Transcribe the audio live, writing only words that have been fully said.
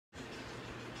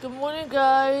Good morning,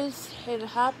 guys, and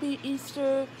happy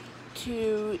Easter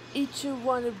to each and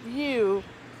one of you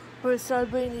who are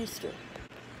celebrating Easter.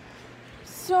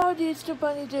 So, the Easter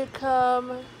Bunny did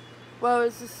come while I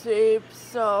was asleep,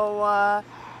 so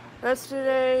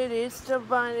yesterday the Easter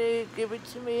Bunny gave it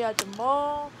to me at the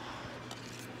mall.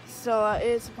 So,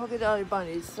 it's a polka dot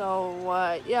bunny,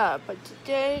 so yeah, but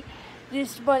today the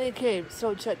Easter Bunny came,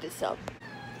 so check this out.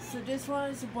 So this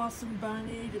one is a Boston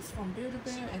Bunny, this from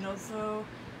Build-A-Bear, and also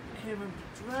came with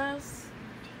a dress.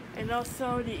 And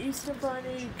also the Easter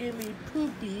Bunny gave me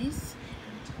poopies,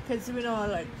 because you know I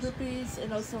like poopies,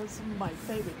 and also some of my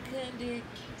favorite candy.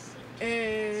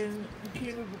 And it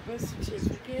came with a birth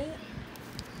certificate.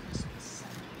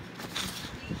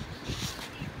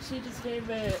 She just gave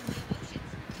it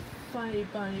Funny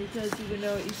Bunny, because even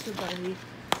though Easter Bunny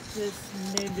just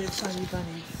named it Funny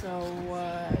Bunny.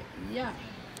 So yeah.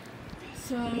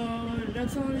 So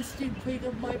that's all the sneak peek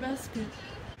of my basket.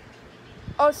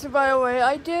 Also, by the way,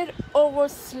 I did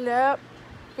oversleep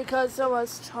because I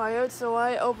was tired, so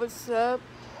I overslept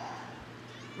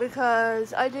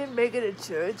because I didn't make it to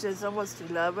church. It's almost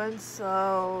 11,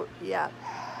 so yeah.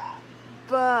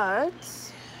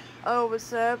 But I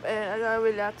overslept and I got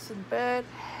relaxed in bed.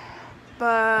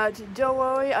 But don't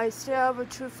worry, I still have a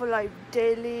True for Life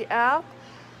daily app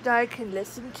that I can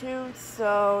listen to,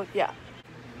 so yeah.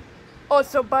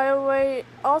 Also, by the way,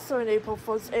 also in April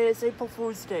Fool's, it is April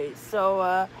Fool's Day,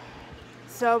 so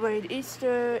celebrate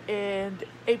Easter and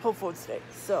April Fool's Day.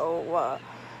 So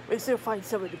we still find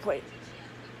something to play.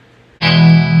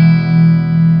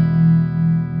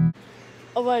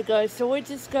 Alright, guys, so we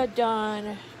just got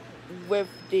done with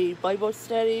the Bible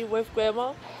study with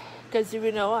Grandma, because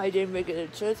you know I didn't make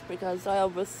it to church because I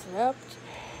overslept.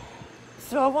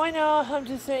 So right now I'm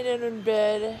just sitting in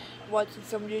bed watching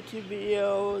some YouTube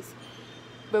videos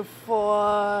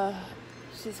before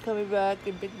she's coming back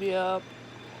and pick me up.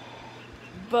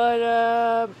 But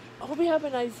I hope you have a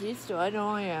nice Easter. I know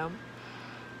I am.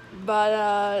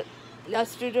 But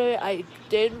yesterday I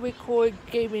did record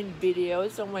gaming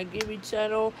videos on my gaming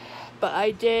channel, but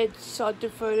I did shot the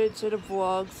footage of the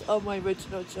vlogs on my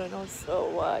original channel.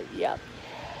 So yeah.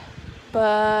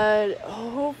 But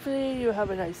hopefully you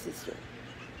have a nice Easter.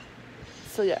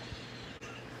 So yeah.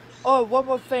 Oh, one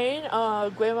more thing,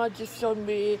 Grandma just showed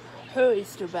me her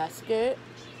Easter basket.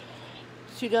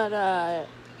 She got a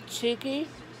Cheeky,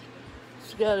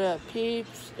 she got a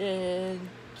Peeps, and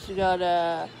she got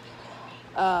a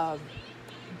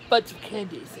bunch of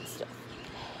candies and stuff.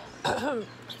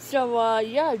 So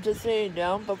yeah, I'm just sitting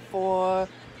down before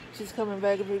she's coming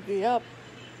back and pick me up.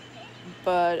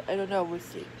 But I don't know, we'll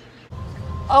see.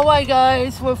 Alright,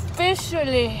 guys, we're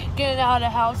officially getting out of the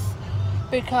house.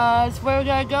 Because where we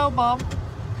gonna go, Mom?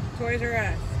 Toys R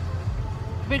Us.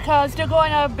 Because they're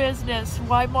going out of business,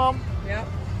 right, Mom? Yep.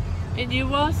 And you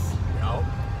was? No.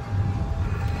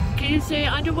 Can you say,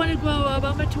 I don't want to grow up,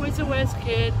 I'm a Toys R Us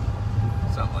kid?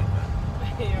 Something like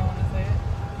that. You don't want to say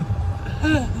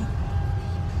it?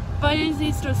 But it's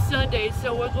Easter Sunday,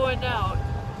 so we're going out.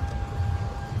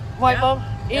 Right, Yep. Mom?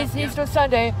 Yep, It's yep. Easter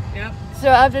Sunday. Yep. So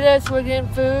after this, we're getting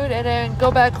food and then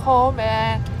go back home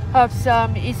and have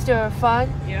some Easter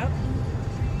fun. Yep.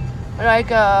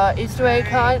 Like Easter egg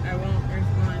hunt. I won't. There's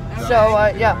one.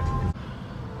 So, yeah.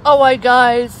 Alright,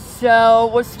 guys,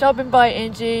 so we're stopping by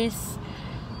Angie's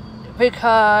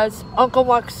because Uncle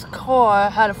Mark's car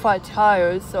had a flat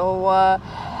tire, so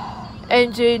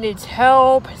Angie needs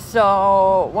help.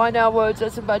 So right now we're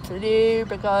just about to leave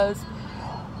because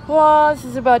once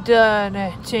it's about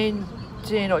done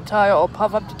changing a tire or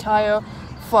pop up the tire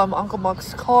from Uncle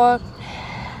Mark's car.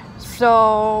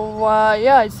 So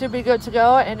yeah, it should be good to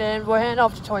go, and then we're heading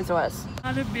off to Toys R Us.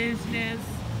 Out of business.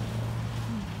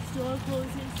 Store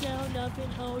closing sale, nothing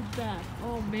holds back.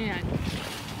 Oh man.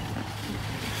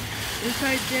 It's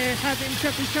like they're having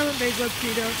something celebrate with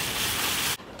Peter.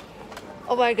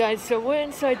 Alright, guys, so we're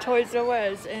inside Toys R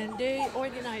Us and they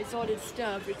organize all this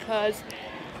stuff because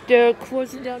they're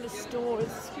closing down the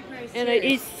stores in the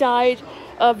east side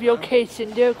of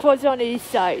location. They're closing on the east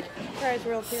side.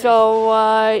 So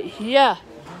yeah.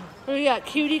 We got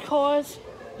cutie cars.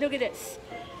 Look at this.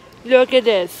 Look at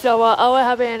this. So I'll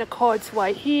have it in the cards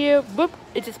right here. Boop,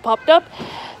 it just popped up.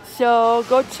 So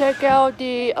go check out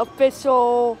the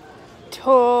official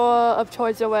tour of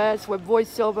Toys R Us with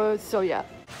voiceovers. So yeah.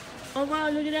 Oh wow,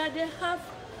 look at that. They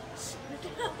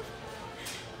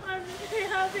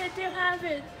have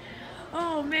it.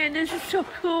 Oh man, this is so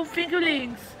cool.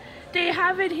 Fingerlings. They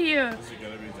have it here.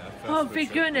 Oh,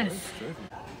 thank goodness.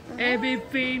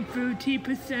 Everything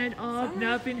 30% off,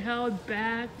 nothing held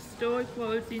back, store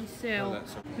closing sale.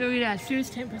 Look at that, Sears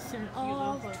 10%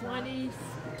 off, 20s.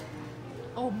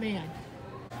 Oh Oh man.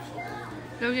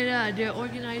 Look at that. They're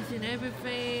organizing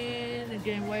everything. They're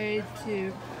getting ready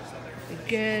to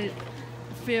get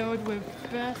filled with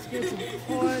baskets and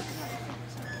pots.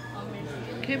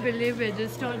 Can't believe it. They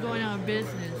start going out of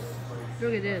business.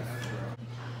 Look at this.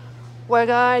 Well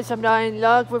guys, I'm not in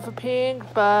luck with a pink,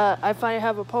 but I finally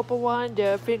have a purple one.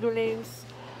 They're fingerlings.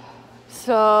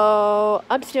 So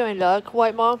I'm still in luck.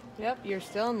 White Mom? Yep, you're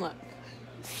still in luck.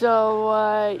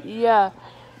 So yeah.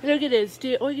 Look at this.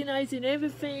 They're organizing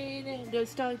everything. They're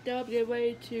stocked up. They're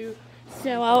ready to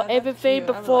sell out that's everything cute.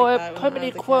 I would before like that when I permanently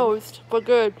was a kid. closed for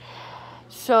good.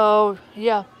 So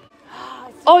yeah.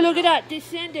 Oh, look at that.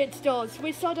 Descendants dolls.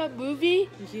 We saw that movie.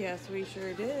 Yes, we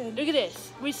sure did. Look at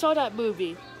this. We saw that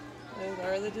movie. Those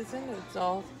are the Descendants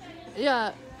dolls.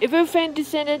 Yeah. If you're a fan of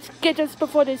Descendants, get us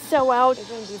before they sell out.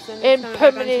 Isn't Descendants And coming back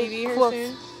on permanent TV here close.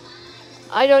 soon?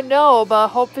 I don't know, but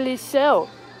hopefully so.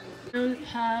 We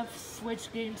have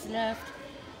Switch games left.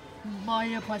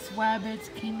 Mario plus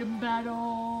Rabbids, Kingdom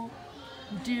Battle,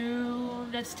 Doom.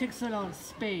 That takes a lot of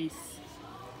space.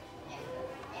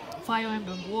 Fire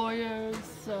Emblem Warriors.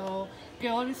 So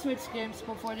get all the Switch games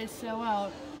before they sell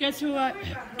out. Guess who I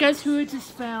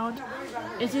just found?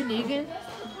 Is it Negan?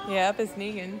 Yep, it's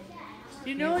Negan.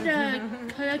 You know that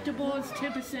collectibles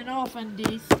 10% off on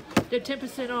these. They're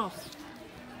 10% off.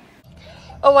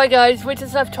 Oh my guys, we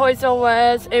just have Toys R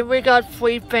Us and we got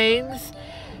 3 things.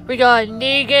 We got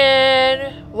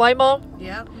Negan, White Mom,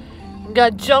 Yep. we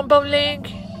got Jumbo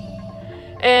Link,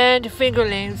 and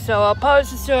Fingerling. So I'll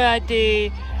post this at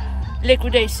the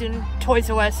liquidation Toys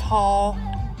R Us haul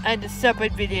and a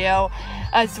separate video,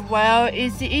 as well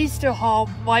as the Easter haul,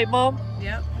 White Mom.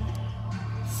 Yep.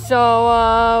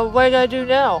 So what are you gonna do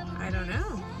now? I don't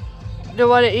know. Do you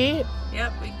want to eat?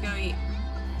 Yep, we can go eat.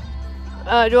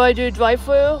 Do I do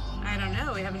drive-thru I don't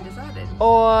know. We haven't decided.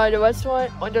 or the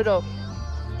restaurant? I don't know.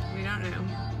 We don't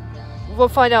know. We'll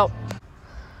find out.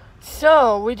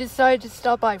 So we decided to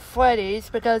stop by Freddy's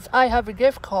because I have a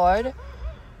gift card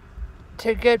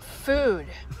to get food.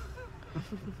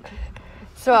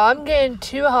 So I'm getting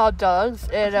 2 hot dogs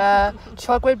and a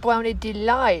chocolate brownie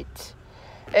delight.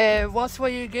 And what are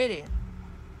you getting?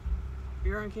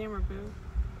 You're on camera, Boo.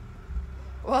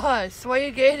 What are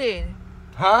you getting?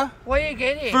 Huh? What are you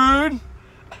getting? Food?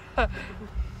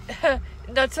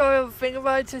 That's all you think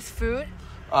about, just food?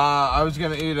 I was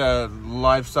gonna eat a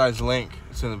life-size Link.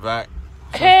 It's in the back. Sounds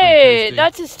pretty Hey, tasty.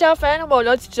 that's a stuffed animal.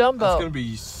 That's Jumbo. That's gonna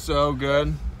be so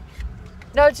good.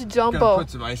 That's a Gonna Jumbo. put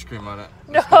some ice cream on it.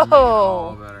 No. It's gonna make it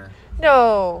all better.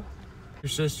 No. Your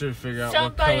sister to figure out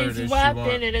what color it Somebody's is she rapping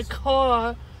wants. in a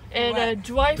car and a What?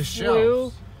 drive-through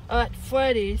shelves. at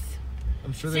Freddy's.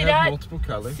 I'm sure See they that? have multiple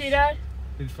colors. See that?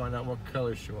 Need to find out what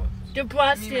color she wants. The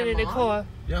blasting in the mom? car.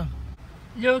 Yeah.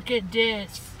 Look at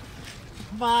this.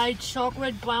 My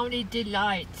chocolate brownie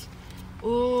delight.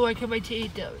 Ooh, I can't wait to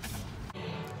eat those.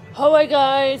 Alright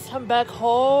guys, I'm back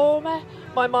home.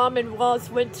 My mom and Ross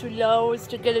went to Lowe's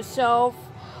to get a shelf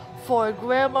for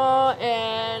grandma,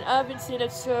 and I haven't seen a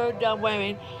shirt that I'm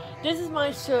wearing. This is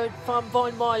my shirt from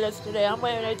Von Marla's today. I'm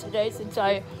wearing it today since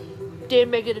I didn't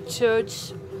make it to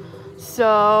church.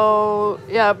 So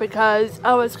yeah, because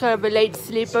I was kind of a late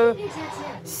sleeper.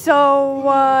 So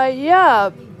yeah,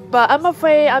 but I'm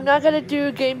afraid I'm not gonna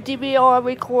do game DVR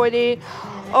recording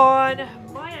on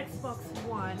my Xbox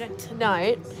One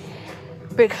tonight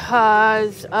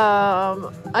because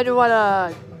I don't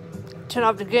wanna turn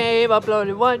off the game, upload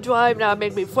it OneDrive. Now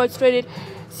make me frustrated.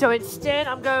 So instead,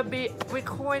 I'm gonna be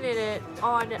recording it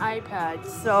on the iPad.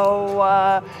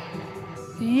 So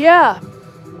yeah,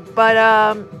 but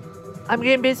I'm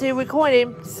getting busy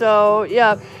recording. So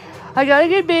yeah, I gotta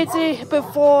get busy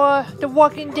before The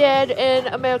Walking Dead and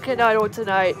American Idol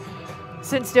tonight,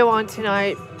 since they're on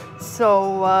tonight.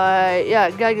 So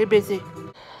yeah, gotta get busy.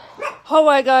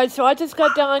 Alright guys, so I just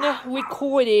got done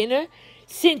recording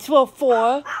Saints Row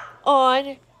 4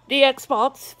 on the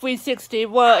Xbox 360.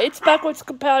 Well, it's backwards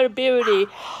compatibility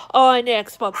on the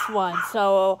Xbox One,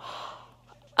 so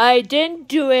I didn't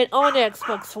do it on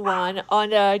Xbox One on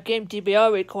the game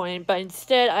DVR recording, but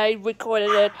instead I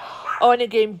recorded it on the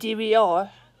game DVR.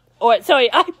 Or, sorry,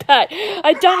 iPad.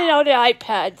 I done it on the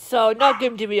iPad, so not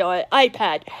game DVR,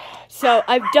 iPad. So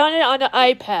I've done it on the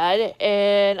iPad,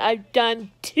 and I've done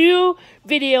 2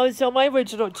 videos on my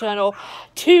original channel,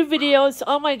 2 videos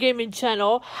on my gaming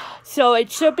channel. So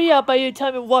it should be up by the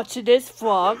time you're watching this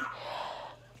vlog.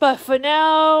 But for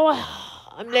now,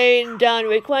 I'm laying down the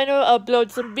recliner,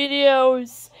 upload some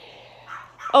videos.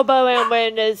 Oh, by the way, I'm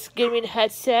wearing this gaming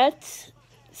headset.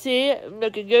 See, I'm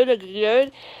looking good, looking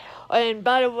good. And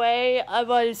by the way, I've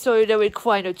already showed you the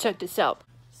recliner. Check this out.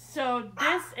 So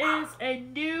this is a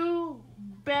new,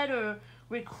 better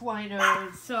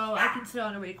recliner, so I can sit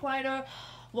on a recliner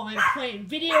while I'm playing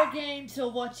video games or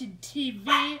watching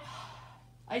TV.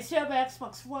 I still have an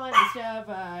Xbox One, I still have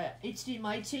a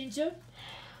HDMI changer,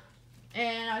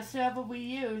 and I still have a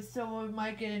Wii U, so we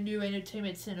might get a new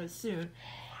entertainment center soon.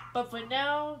 But for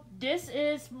now, this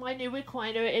is my new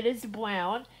recliner. It is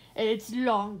brown, and it's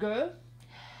longer.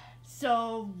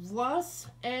 So Russ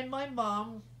and my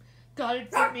mom got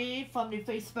it for me from the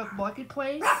Facebook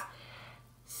Marketplace.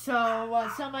 So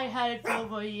somebody had it for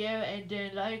over a year and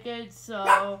didn't like it,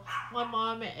 so my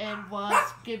mom and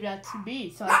Russ gave that to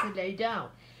me so I could lay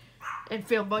down and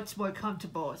feel much more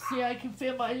comfortable. See, I can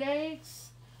feel my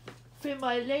legs, feel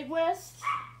my leg rest.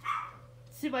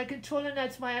 See my controller,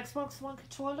 that's my Xbox One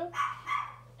controller.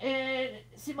 And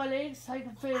see my legs, I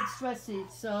can feel it stretchy.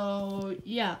 So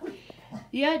yeah,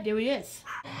 there he is.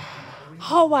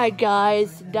 Alright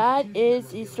guys, that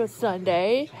is Easter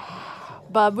Sunday.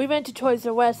 But we went to Toys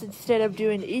R Us instead of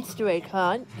doing Easter egg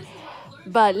hunt.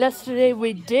 But yesterday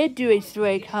we did do Easter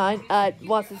egg hunt at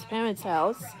Russ's parents'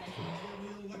 house.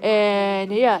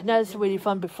 And yeah, that's really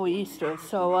fun before Easter.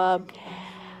 So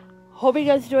hope you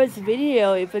guys enjoyed this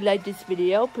video. If you like this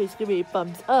video, please give me a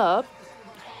thumbs up.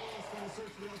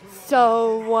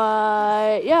 So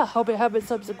yeah, hope you have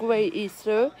yourselves a great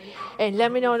Easter. And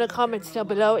let me know in the comments down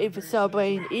below if you're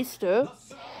celebrating Easter.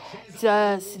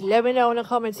 Just let me know in the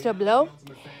comments down below.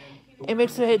 And make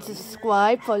sure to hit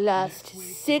subscribe for the last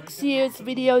 6 years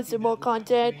videos and more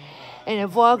content. And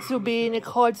the vlogs will be in the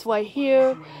cards right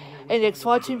here. And thanks for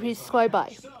watching. Please subscribe.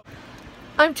 Bye.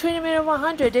 I'm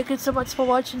TrinaMan100. Thank you so much for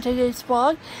watching today's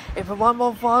vlog. If you want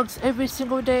more vlogs every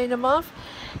single day in the month,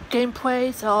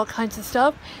 gameplays, all kinds of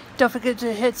stuff, don't forget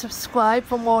to hit subscribe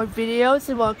for more videos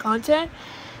and more content.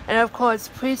 And of course,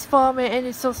 please follow me on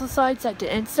any social sites at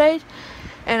the end state.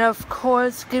 And of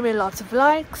course, give me lots of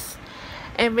likes.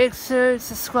 And make sure to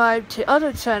subscribe to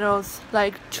other channels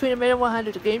like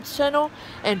TrinaMan100 Games channel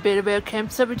and Beta Bear Camp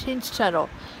 17's channel.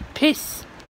 Peace!